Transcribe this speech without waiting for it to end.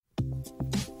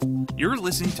You're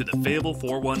listening to the Fayetteville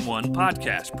 411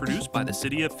 podcast, produced by the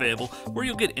City of Fayetteville, where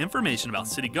you'll get information about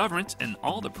city governments and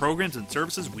all the programs and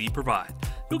services we provide.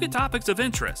 You'll get topics of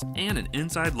interest and an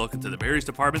inside look into the various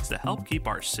departments to help keep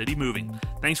our city moving.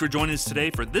 Thanks for joining us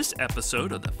today for this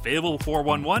episode of the Fayetteville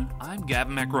 411. I'm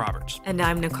Gavin McRoberts. And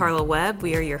I'm Nicarla Webb.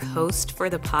 We are your host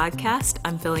for the podcast.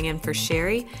 I'm filling in for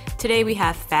Sherry. Today we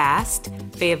have FAST,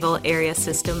 Fayetteville Area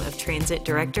System of Transit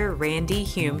Director Randy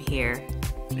Hume here.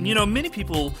 And you know, many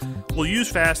people will use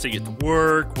FAST to get to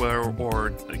work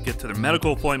or get to their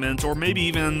medical appointments or maybe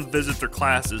even visit their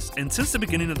classes. And since the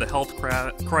beginning of the health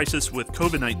crisis with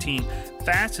COVID-19,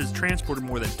 FAST has transported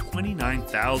more than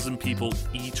 29,000 people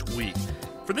each week.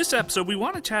 For this episode, we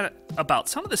want to chat about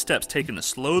some of the steps taken to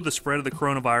slow the spread of the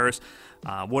coronavirus,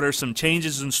 what are some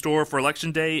changes in store for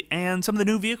Election Day, and some of the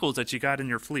new vehicles that you got in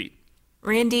your fleet.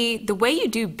 Randy, the way you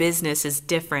do business is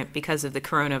different because of the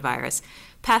coronavirus.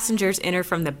 Passengers enter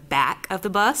from the back of the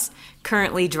bus.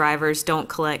 Currently, drivers don't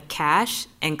collect cash,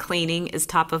 and cleaning is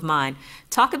top of mind.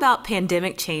 Talk about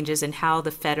pandemic changes and how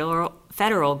the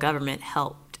federal government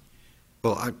helped.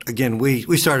 Well, again,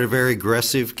 we started a very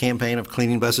aggressive campaign of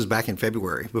cleaning buses back in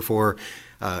February before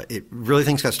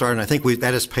things got started. And I think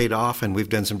that has paid off, and we've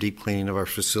done some deep cleaning of our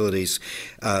facilities.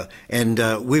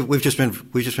 We've just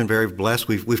been very blessed.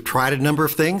 We've tried a number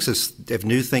of things as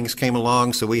new things came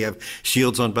along. So we have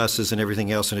shields on buses and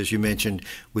everything else. And as you mentioned,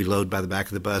 we load by the back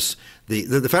of the bus.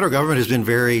 The federal government has been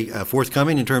very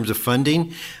forthcoming in terms of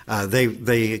funding.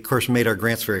 They of course made our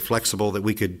grants very flexible that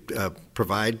we could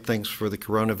provide things for the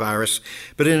coronavirus.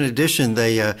 But in addition,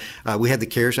 we had the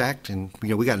CARES Act, and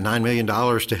we got $9 million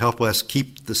to help us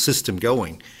keep the system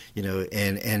going.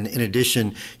 And in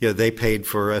addition, they paid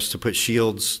for us to put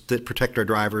shields that protect our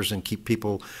drivers and keep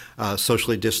people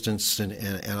socially distanced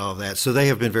and all of that. So they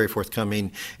have been very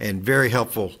forthcoming and very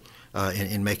helpful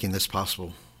in making this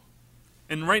possible.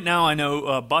 And right now, I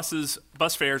know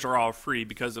bus fares are all free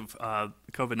because of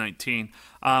COVID-19,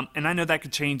 and I know that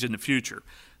could change in the future.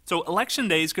 So Election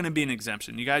Day is going to be an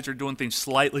exemption. You guys are doing things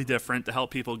slightly different to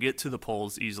help people get to the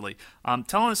polls easily.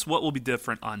 Tell us what will be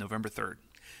different on November 3rd.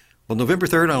 Well, November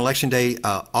 3rd on Election Day,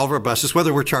 all of our buses,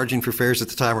 whether we're charging for fares at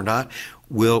the time or not,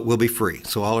 will be free.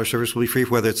 So all our service will be free,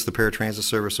 whether it's the paratransit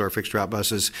service or fixed route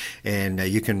buses, and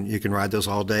you can ride those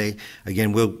all day.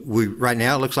 Again, we right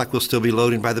now it looks like we'll still be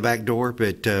loading by the back door,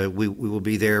 but we will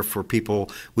be there for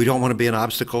people. We don't want to be an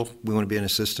obstacle. We want to be an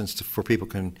assistance for people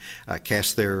can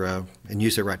cast their and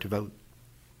use their right to vote.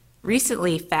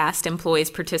 Recently, FAST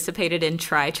employees participated in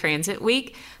Tri-Transit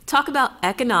Week. Talk about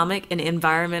economic and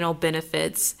environmental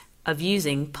benefits of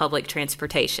using public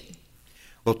transportation.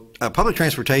 Well, public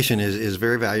transportation is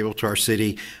very valuable to our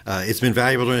city. It's been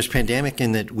valuable during this pandemic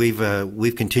in that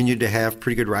we've continued to have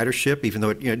pretty good ridership, even though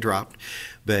it dropped.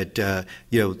 But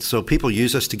so people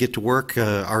use us to get to work.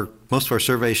 Most of our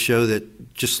surveys show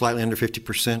that just slightly under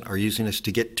 50% are using us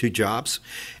to get to jobs,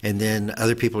 and then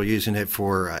other people are using it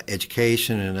for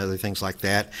education and other things like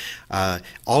that.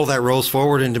 All of that rolls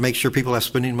forward and to make sure people have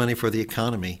spending money for the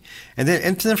economy. And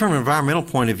then from an environmental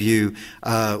point of view,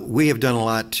 we have done a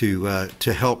lot to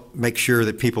help make sure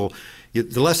that people.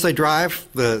 The less they drive,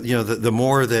 the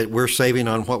more that we're saving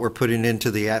on what we're putting into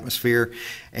the atmosphere.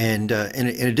 And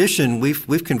in addition,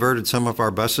 we've converted some of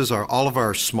our buses, all of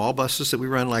our small buses that we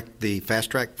run, like the fast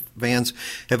track vans,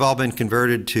 have all been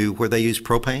converted to where they use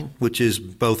propane, which is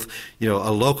both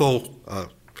a local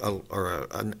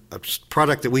a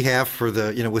product that we have for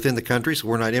the within the country, so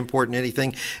we're not importing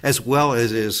anything, as well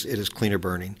as it is cleaner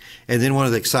burning. And then one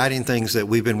of the exciting things that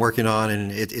we've been working on,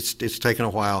 and it's taken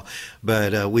a while,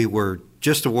 but we were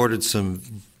just awarded some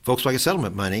Volkswagen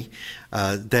settlement money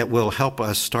that will help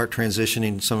us start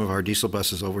transitioning some of our diesel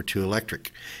buses over to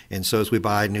electric. And so as we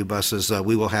buy new buses,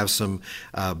 we will have some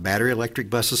battery electric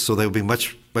buses, so they'll be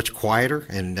much quieter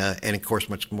and of course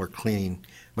much more clean.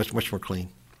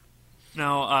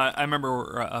 Now, I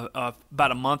remember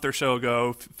about a month or so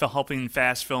ago helping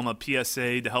FAST film a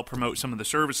PSA to help promote some of the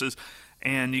services,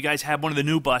 and you guys had one of the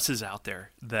new buses out there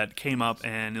that came up,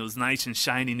 and it was nice and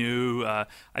shiny new. I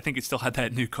think it still had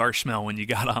that new car smell when you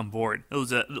got on board. It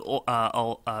was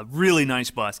a really nice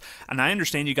bus, and I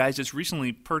understand you guys just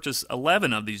recently purchased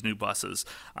 11 of these new buses,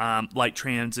 light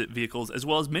transit vehicles, as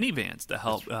well as minivans to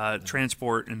help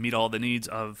transport and meet all the needs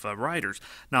of riders.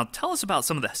 Now, tell us about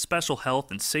some of the special health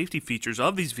and safety features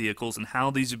of these vehicles and how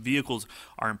these vehicles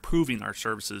are improving our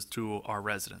services to our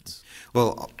residents.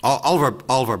 Well, all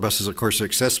of our buses, of course, course,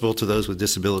 accessible to those with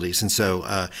disabilities. And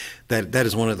so that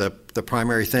is one of the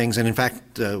primary things. And in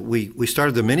fact, we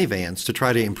started the minivans to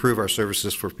try to improve our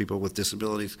services for people with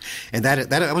disabilities. And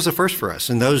that was a first for us.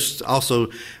 And those also,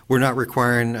 we're not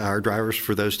requiring our drivers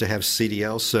for those to have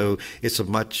CDLs. So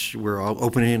we're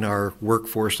opening our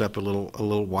workforce up a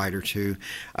little wider too.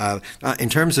 In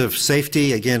terms of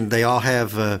safety, again, they all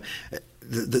have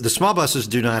the small buses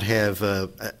do not have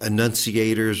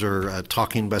enunciators or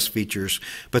talking bus features,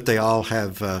 but they all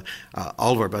have,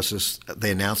 all of our buses,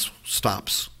 they announce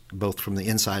stops, both from the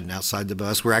inside and outside the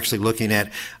bus. We're actually looking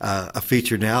at a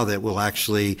feature now that will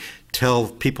actually tell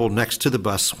people next to the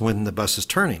bus when the bus is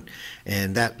turning.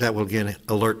 And that will, again,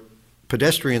 alert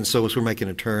pedestrians, so as we're making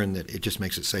a turn, that it just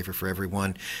makes it safer for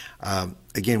everyone.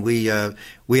 Again, we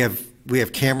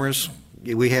have cameras.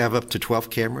 We have up to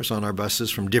 12 cameras on our buses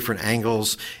from different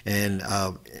angles, and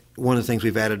one of the things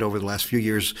we've added over the last few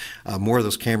years, more of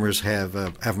those cameras have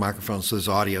microphones, so there's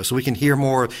audio, so we can hear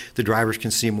more. The drivers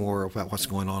can see more about what's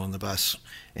going on the bus,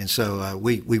 and so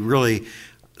we really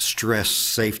stress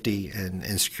safety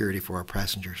and security for our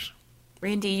passengers.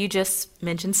 Randy, you just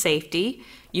mentioned safety.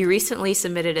 You recently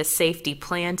submitted a safety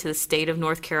plan to the state of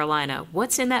North Carolina.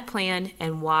 What's in that plan,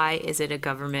 and why is it a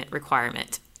government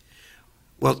requirement?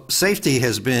 Well, safety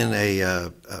has been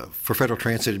for Federal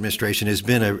Transit Administration has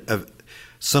been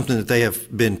something that they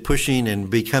have been pushing and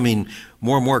becoming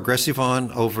more and more aggressive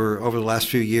on over the last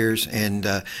few years, and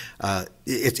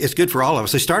it's good for all of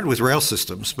us. They started with rail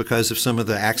systems because of some of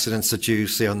the accidents that you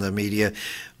see on the media,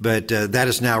 but that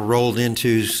is now rolled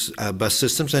into bus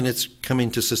systems, and it's coming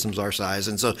to systems our size,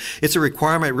 and so it's a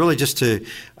requirement really just to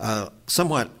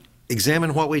somewhat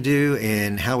examine what we do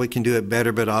and how we can do it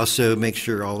better, but also make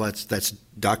sure all that's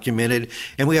documented.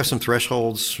 And we have some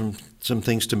thresholds, some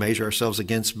things to measure ourselves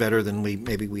against better than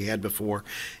maybe we had before,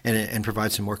 and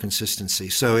provide some more consistency.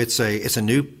 So it's a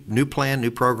new plan,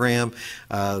 new program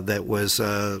that was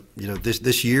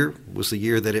this year was the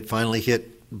year that it finally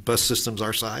hit bus systems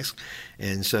our size,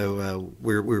 and so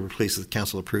we're pleased that the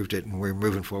council approved it, and we're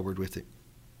moving forward with it.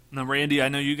 Now, Randy, I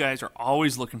know you guys are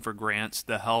always looking for grants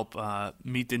to help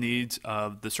meet the needs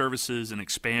of the services and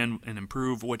expand and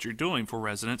improve what you're doing for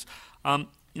residents. How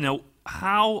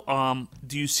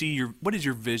do you see what is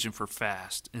your vision for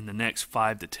FAST in the next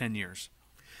 5 to 10 years?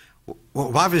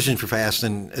 Well, my vision for FAST,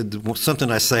 and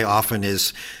something I say often,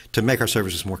 is to make our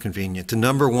services more convenient. The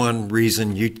number one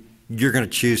reason you're going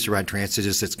to choose to ride transit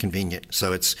is it's convenient.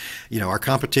 So it's, our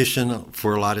competition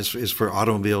for a lot is for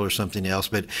automobile or something else.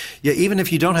 But yeah, even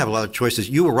if you don't have a lot of choices,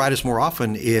 you will ride us more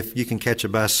often if you can catch a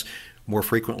bus more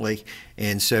frequently.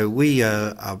 And so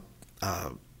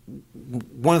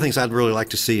one of the things I'd really like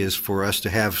to see is for us to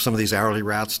have some of these hourly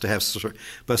routes to have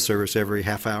bus service every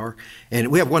half hour. And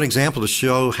we have one example to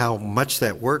show how much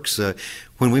that works.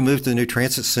 When we moved to the new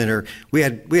transit center, we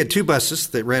had 2 buses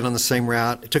that ran on the same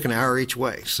route. It took an hour each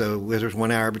way, so there was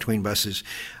 1 hour between buses.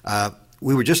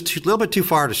 We were just a little bit too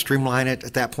far to streamline it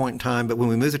at that point in time, but when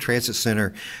we moved to the transit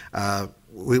center,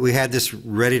 we had this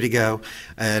ready to go,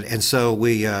 and so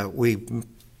we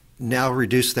now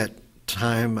reduced that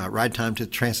time, ride time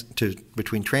to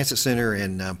between transit center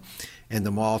and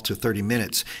the mall to 30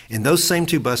 minutes. And those same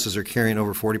 2 buses are carrying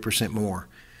over 40% more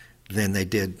than they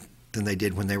did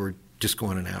when they were just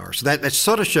going an hour. So that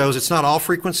sort of shows it's not all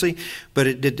frequency, but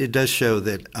it does show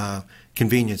that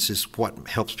convenience is what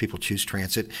helps people choose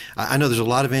transit. I know there's a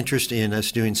lot of interest in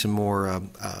us doing some more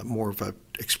of a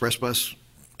express bus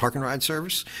park and ride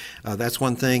service. That's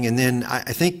one thing. And then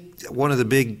I think one of the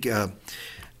big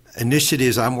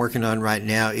initiatives I'm working on right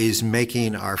now is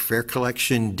making our fare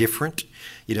collection different.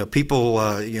 People,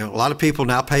 a lot of people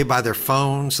now pay by their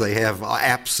phones. They have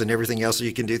apps and everything else that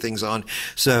you can do things on.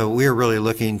 So we're really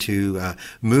looking to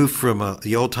move from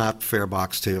the old type fare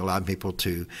box to allowing people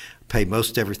to pay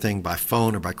most everything by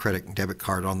phone or by credit and debit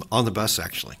card on the bus,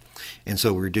 actually. And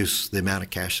so we reduce the amount of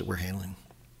cash that we're handling.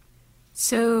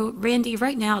 So, Randy,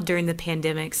 right now during the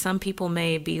pandemic, some people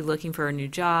may be looking for a new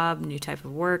job, new type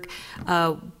of work.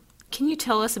 Can you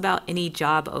tell us about any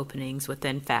job openings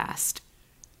within FAST?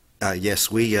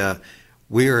 Yes, we are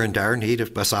in dire need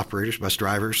of bus operators, bus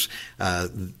drivers.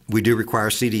 We do require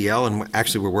CDL, and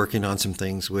actually we're working on some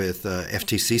things with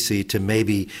FTCC to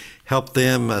maybe help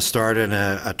them start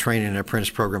a training and apprentice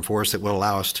program for us that will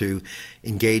allow us to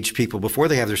engage people before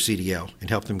they have their CDL and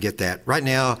help them get that. Right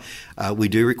now, we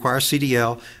do require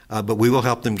CDL, but we will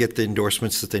help them get the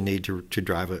endorsements that they need to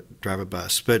drive a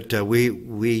bus. But we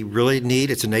really need,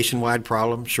 it's a nationwide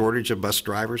problem, shortage of bus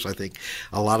drivers. I think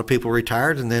a lot of people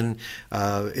retired, and then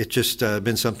it's just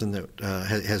been something that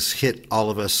has hit all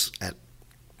of us at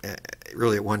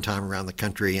really at one time around the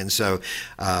country. And so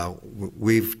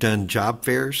we've done job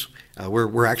fairs.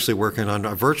 We're actually working on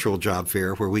a virtual job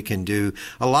fair where we can do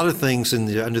a lot of things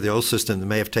under the old system that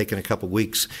may have taken a couple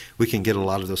weeks. We can get a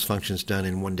lot of those functions done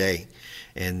in one day,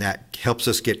 and that helps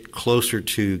us get closer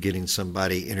to getting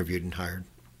somebody interviewed and hired.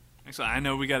 Excellent. I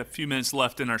know we got a few minutes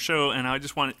left in our show, and I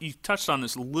just you touched on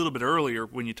this a little bit earlier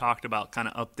when you talked about kind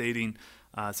of updating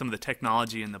some of the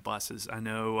technology in the buses. I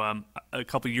know a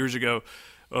couple years ago,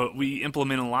 we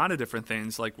implemented a lot of different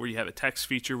things, like where you have a text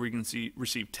feature where you can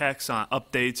receive texts on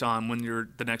updates on when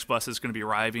the next bus is going to be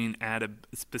arriving at a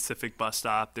specific bus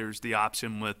stop. There's the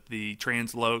option with the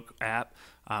Transloc app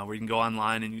where you can go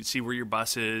online and you see where your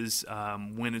bus is,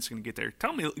 when it's going to get there.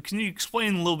 Can you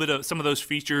explain a little bit of some of those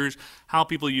features, how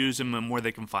people use them, and where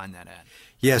they can find that at?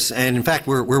 Yes, and in fact,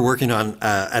 we're working on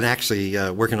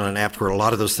working on an app where a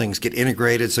lot of those things get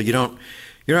integrated, so you're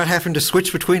not having to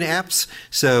switch between apps.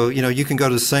 So you can go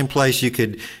to the same place. You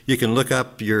can look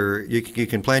up you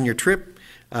can plan your trip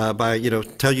by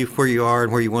tell you where you are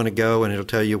and where you want to go, and it'll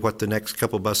tell you what the next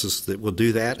couple buses that will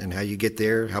do that and how you get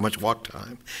there, how much walk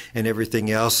time, and everything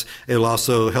else. It'll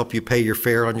also help you pay your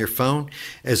fare on your phone,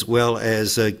 as well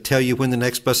as tell you when the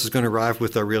next bus is going to arrive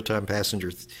with our real-time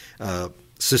passenger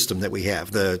system that we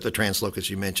have, the Transloc, as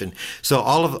you mentioned. So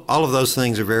all of those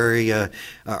things are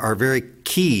very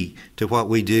key to what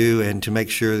we do and to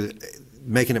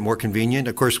making it more convenient.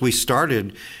 Of course, we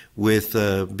started with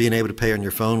being able to pay on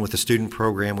your phone with the student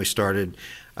program we started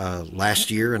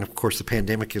last year, and of course the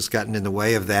pandemic has gotten in the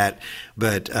way of that,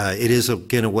 but it is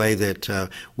again a way that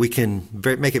we can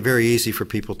make it very easy for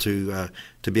people to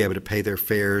be able to pay their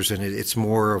fares, and it's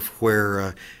more of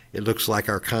where it looks like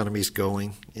our economy's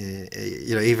going.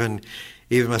 Even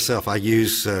myself, I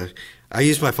use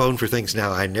my phone for things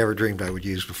now I never dreamed I would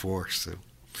use before. So,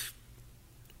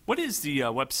 what is the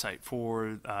website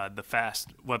for the FAST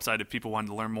website if people wanted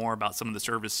to learn more about some of the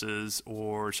services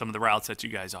or some of the routes that you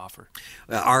guys offer?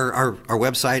 Our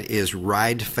website is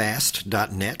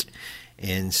ridefast.net,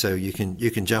 and so you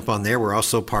can jump on there. We're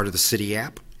also part of the city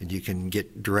app, and you can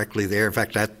get directly there. In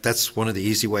fact, that's one of the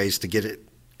easy ways to get it.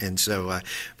 And so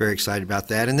very excited about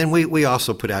that. And then we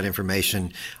also put out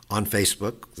information on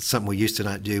Facebook. It's something we used to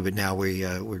not do, but now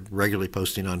we're regularly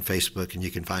posting on Facebook, and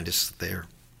you can find us there.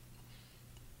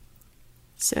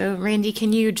 So, Randy,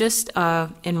 can you just,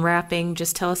 in wrapping,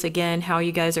 just tell us again how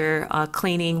you guys are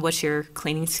cleaning? What's your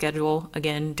cleaning schedule,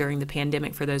 again, during the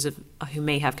pandemic for those who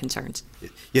may have concerns?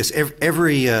 Yes,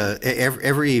 every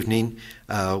evening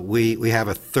we have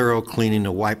a thorough cleaning,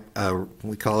 a wipe.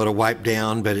 We call it a wipe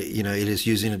down, but it is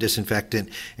using a disinfectant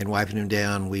and wiping them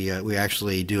down. We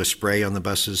actually do a spray on the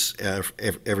buses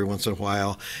every once in a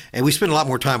while, and we spend a lot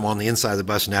more time on the inside of the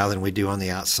bus now than we do on the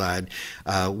outside.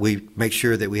 We make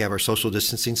sure that we have our social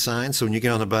distancing signs, so when you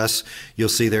get on the bus, you'll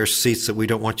see there's seats that we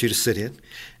don't want you to sit in,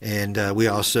 and we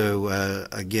also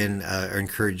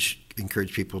encourage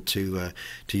people to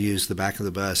use the back of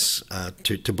the bus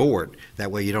to board.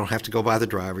 That way you don't have to go by the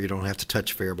driver, you don't have to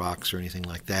touch fare box or anything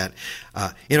like that.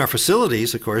 In our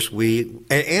facilities, of course,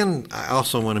 and I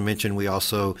also want to mention we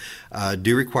also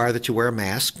do require that you wear a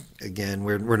mask. Again,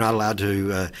 we're not allowed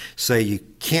to say you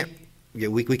can't.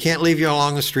 We can't leave you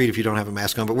along the street if you don't have a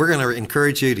mask on, but we're going to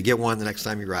encourage you to get one the next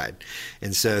time you ride.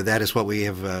 And so that is what we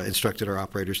have instructed our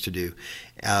operators to do.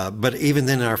 But even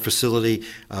then in our facility,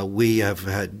 we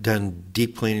have done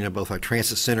deep cleaning of both our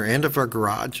transit center and of our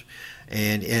garage,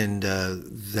 and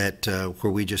that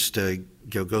where we just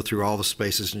go through all the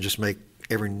spaces and just make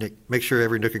sure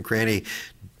every nook and cranny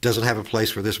doesn't have a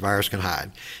place where this virus can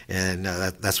hide. And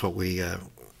that's what we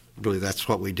really, that's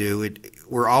what we do.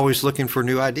 We're always looking for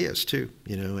new ideas too,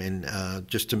 and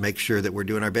just to make sure that we're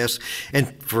doing our best.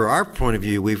 And for our point of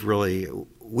view, we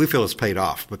feel it's paid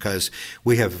off, because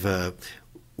we have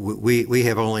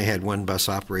only had one bus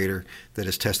operator that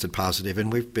has tested positive,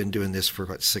 and we've been doing this for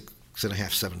about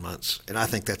 6.5, 7 months. And I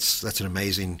think that's an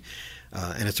amazing,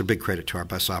 and it's a big credit to our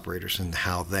bus operators and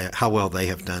how well they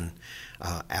have done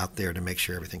out there to make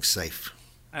sure everything's safe.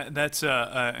 That's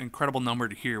an incredible number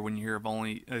to hear when you hear of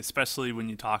only, especially when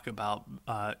you talk about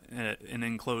an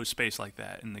enclosed space like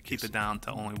that, and to keep it down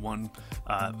to only one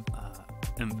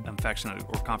infection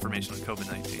or confirmation of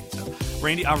COVID-19. So,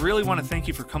 Randy, I really want to thank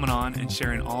you for coming on and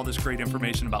sharing all this great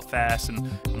information about FAST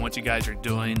and what you guys are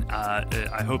doing.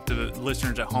 I hope the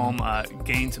listeners at home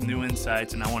gain some new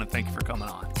insights, and I want to thank you for coming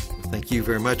on. Thank you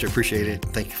very much. I appreciate it.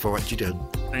 Thank you for what you do.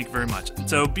 Thank you very much. And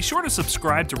so be sure to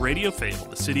subscribe to Radio Fable,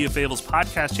 the City of Fable's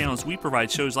podcast channel, as we provide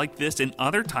shows like this and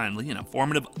other timely and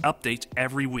informative updates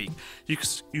every week.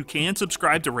 You can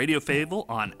subscribe to Radio Fable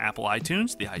on Apple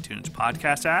iTunes, the iTunes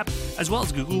podcast app, as well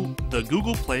as the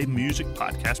Google Play Music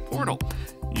podcast portal.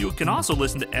 You can also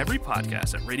listen to every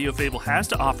podcast that Radio Fable has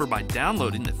to offer by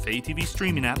downloading the Fay TV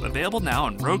streaming app, available now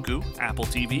on Roku, Apple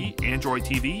TV, Android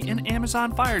TV, and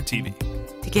Amazon Fire TV.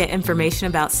 To get information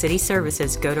about city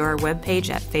services, go to our webpage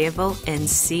at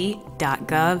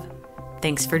fayettevillenc.gov.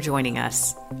 Thanks for joining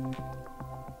us.